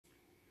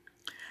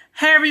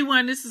Hey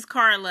everyone, this is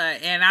Carla,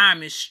 and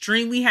I'm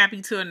extremely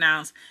happy to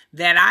announce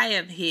that I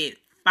have hit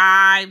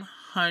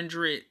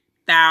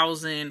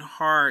 500,000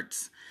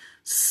 hearts.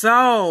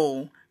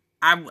 So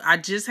I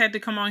just had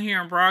to come on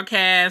here and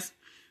broadcast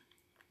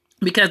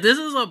because this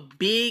is a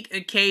big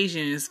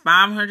occasion. It's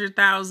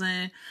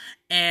 500,000,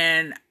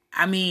 and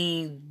I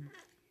mean,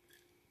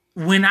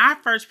 when I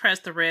first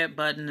pressed the red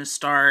button to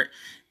start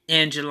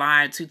in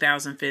July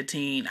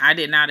 2015, I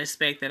did not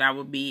expect that I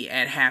would be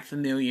at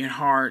 500,000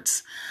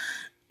 hearts.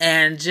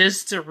 And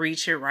just to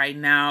reach it right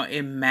now,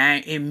 it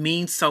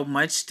means so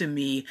much to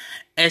me,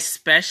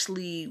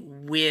 especially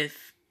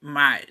with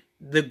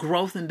the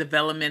growth and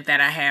development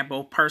that I have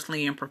both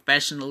personally and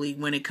professionally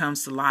when it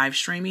comes to live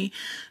streaming.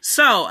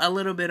 So a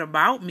little bit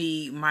about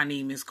me. My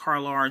name is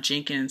Carla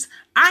Jenkins.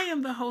 I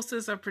am the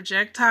hostess of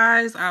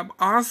Projectize. I'm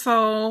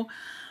also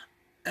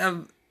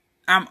a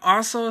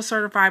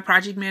certified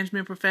project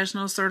management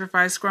professional,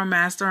 certified Scrum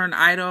Master and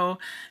IDOL,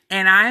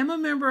 and I am a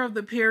member of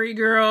the Perry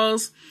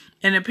Girls.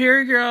 And the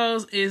Perry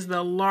Girls is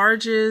the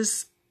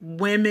largest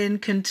women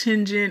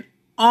contingent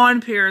on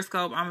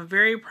Periscope. I'm a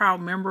very proud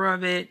member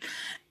of it.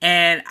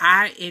 And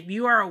if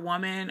you are a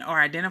woman or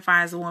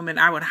identify as a woman,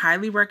 I would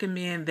highly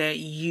recommend that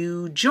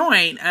you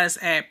join us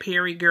at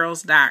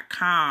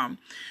perrygirls.com.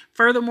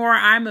 Furthermore,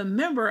 I'm a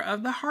member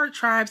of the Heart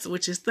Tribes,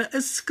 which is the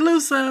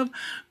exclusive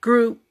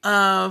group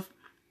of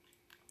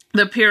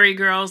the Perry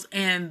Girls,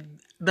 and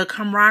the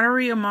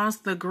camaraderie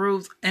amongst the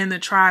groups and the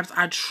tribes.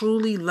 I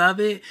truly love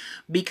it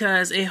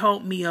because it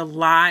helped me a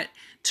lot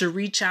to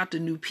reach out to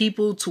new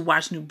people, to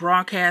watch new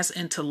broadcasts,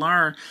 and to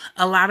learn.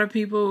 A lot of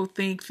people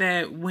think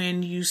that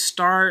when you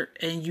start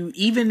and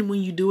even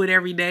when you do it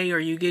every day or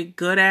you get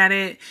good at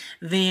it,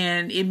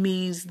 then it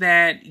means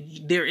that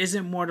there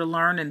isn't more to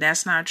learn, and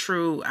that's not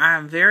true.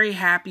 I'm very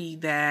happy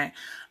that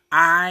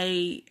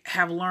I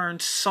have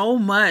learned so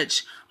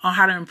much on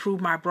how to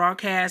improve my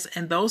broadcast,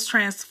 and those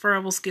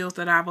transferable skills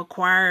that I've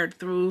acquired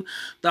through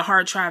the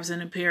Heart Tribes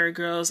and the Perry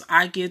Girls,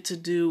 I get to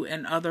do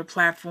in other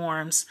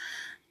platforms.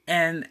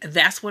 And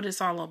that's what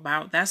it's all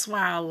about. That's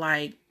why I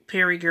like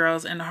Perry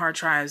Girls and the Heart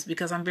Tribes,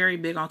 because I'm very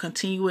big on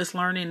continuous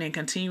learning and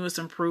continuous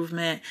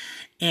improvement.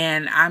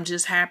 And I'm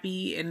just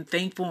happy and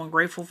thankful and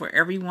grateful for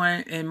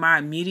everyone in my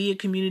immediate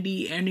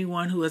community,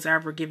 anyone who has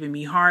ever given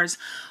me hearts.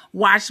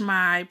 Watch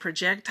my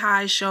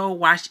Projectize show,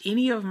 watch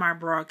any of my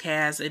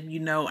broadcasts.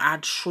 And I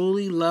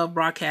truly love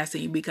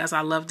broadcasting because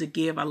I love to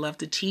give, I love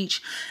to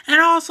teach, and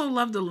I also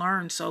love to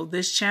learn. So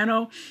this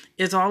channel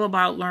is all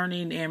about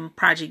learning in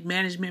project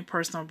management,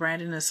 personal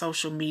branding, and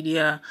social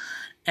media.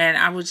 And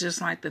I would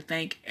just like to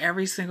thank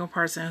every single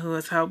person who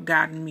has helped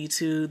gotten me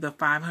to the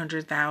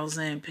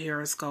 500,000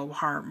 Periscope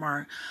heart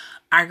mark.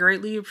 I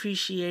greatly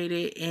appreciate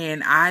it,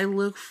 and I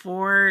look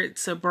forward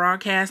to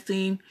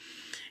broadcasting,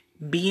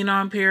 being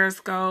on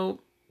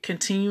Periscope,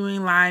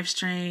 continuing live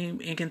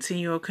stream, and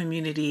continual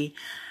community.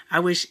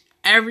 I wish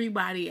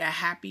everybody a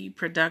happy,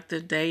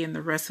 productive day and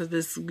the rest of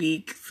this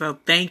week. So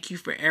thank you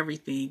for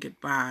everything.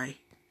 Goodbye.